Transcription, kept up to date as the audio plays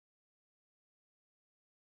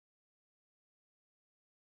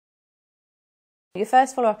Your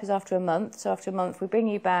first follow-up is after a month, so after a month we bring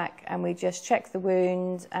you back and we just check the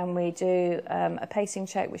wound and we do a pacing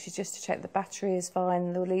check, which is just to check the battery is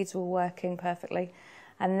fine, the leads are all working perfectly,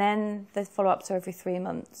 and then the follow-ups are every 3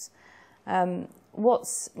 months.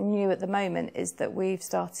 What's new at the moment is that we've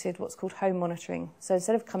started what's called home monitoring. So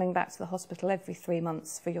instead of coming back to the hospital every 3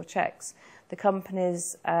 months for your checks, the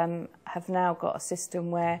companies have now got a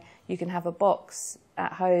system where you can have a box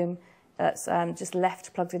at home that's just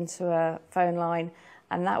left plugged into a phone line,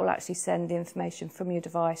 and that will actually send the information from your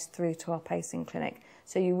device through to our pacing clinic.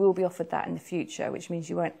 So you will be offered that in the future, which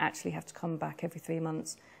means you won't actually have to come back every 3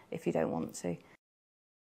 months if you don't want to.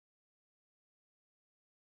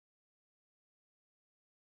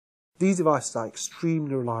 These devices are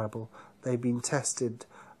extremely reliable. They've been tested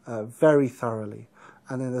very thoroughly,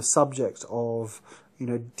 and they're the subject of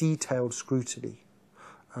detailed scrutiny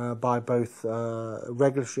by both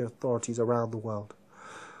regulatory authorities around the world.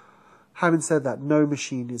 Having said that, no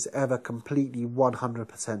machine is ever completely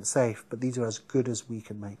 100% safe, but these are as good as we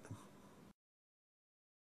can make them.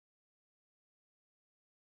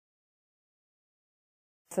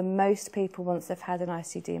 For most people, once they've had an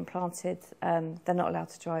ICD implanted, they're not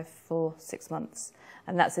allowed to drive for 6 months.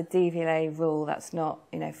 And that's a DVLA rule, that's not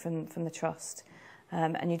from the trust.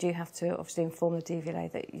 And you do have to obviously inform the DVLA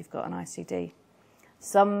that you've got an ICD.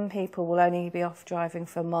 Some people will only be off driving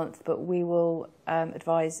for a month, but we will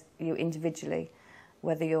advise you individually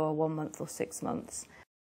whether you're 1 month or 6 months.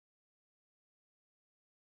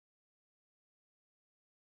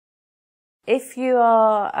 If you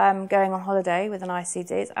are going on holiday with an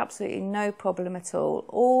ICD, it's absolutely no problem at all.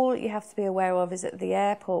 All you have to be aware of is at the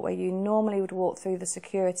airport, where you normally would walk through the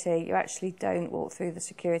security, you actually don't walk through the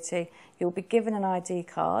security. You'll be given an ID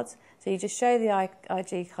card. So you just show the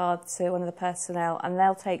ID card to one of the personnel and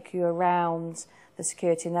they'll take you around the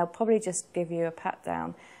security, and they'll probably just give you a pat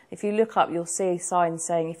down. If you look up, you'll see signs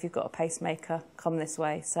saying if you've got a pacemaker, come this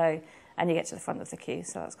way. And you get to the front of the queue,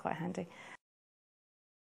 so that's quite handy.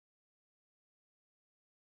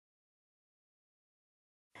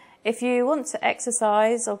 If you want to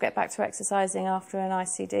exercise or get back to exercising after an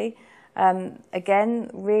ICD,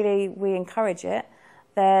 again, really we encourage it.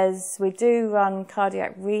 We do run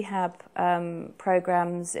cardiac rehab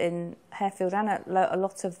programs in Harefield, and a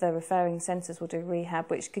lot of the referring centres will do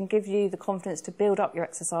rehab, which can give you the confidence to build up your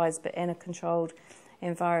exercise but in a controlled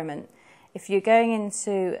environment. If you're going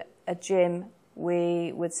into a gym,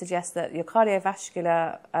 we would suggest that your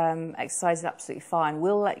cardiovascular exercise is absolutely fine.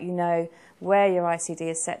 We'll let you know where your ICD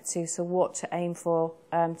is set to, so what to aim for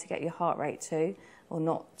to get your heart rate to, or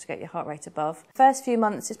not to get your heart rate above. First few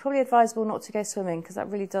months, it's probably advisable not to go swimming, because that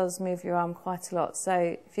really does move your arm quite a lot.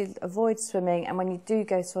 So if you avoid swimming, and when you do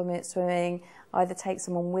go swimming, either take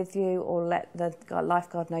someone with you or let the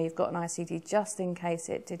lifeguard know you've got an ICD just in case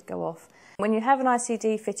it did go off. When you have an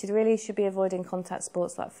ICD fitted, really you should be avoiding contact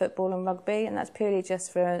sports like football and rugby, and that's purely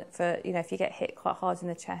just for if you get hit quite hard in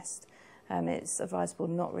the chest, it's advisable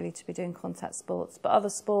not really to be doing contact sports. But other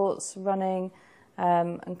sports, running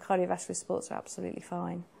and cardiovascular sports are absolutely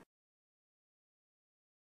fine.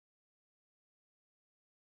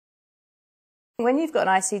 When you've got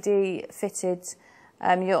an ICD fitted,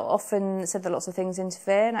 you're often said that lots of things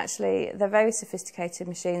interfere, and actually they're very sophisticated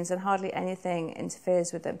machines and hardly anything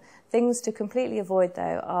interferes with them. Things to completely avoid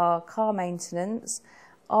though are car maintenance,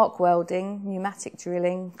 arc welding, pneumatic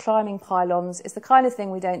drilling, climbing pylons. It's the kind of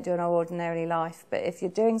thing we don't do in our ordinary life, but if you're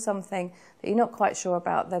doing something that you're not quite sure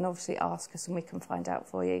about, then obviously ask us and we can find out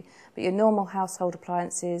for you. But your normal household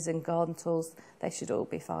appliances and garden tools, they should all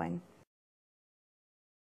be fine.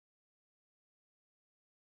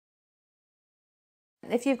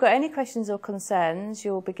 If you've got any questions or concerns,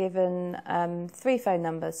 you'll be given 3 phone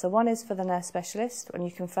numbers. So one is for the nurse specialist, and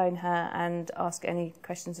you can phone her and ask any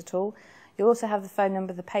questions at all. You'll also have the phone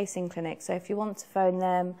number of the pacing clinic. So if you want to phone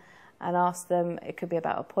them and ask them, it could be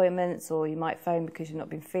about appointments, or you might phone because you've not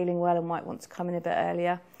been feeling well and might want to come in a bit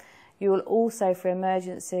earlier. You will also, for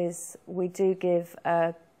emergencies, we do give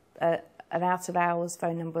an out of hours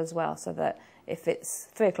phone number as well, so that if it's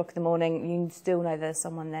 3 o'clock in the morning, you still know there's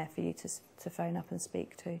someone there for you to phone up and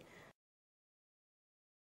speak to.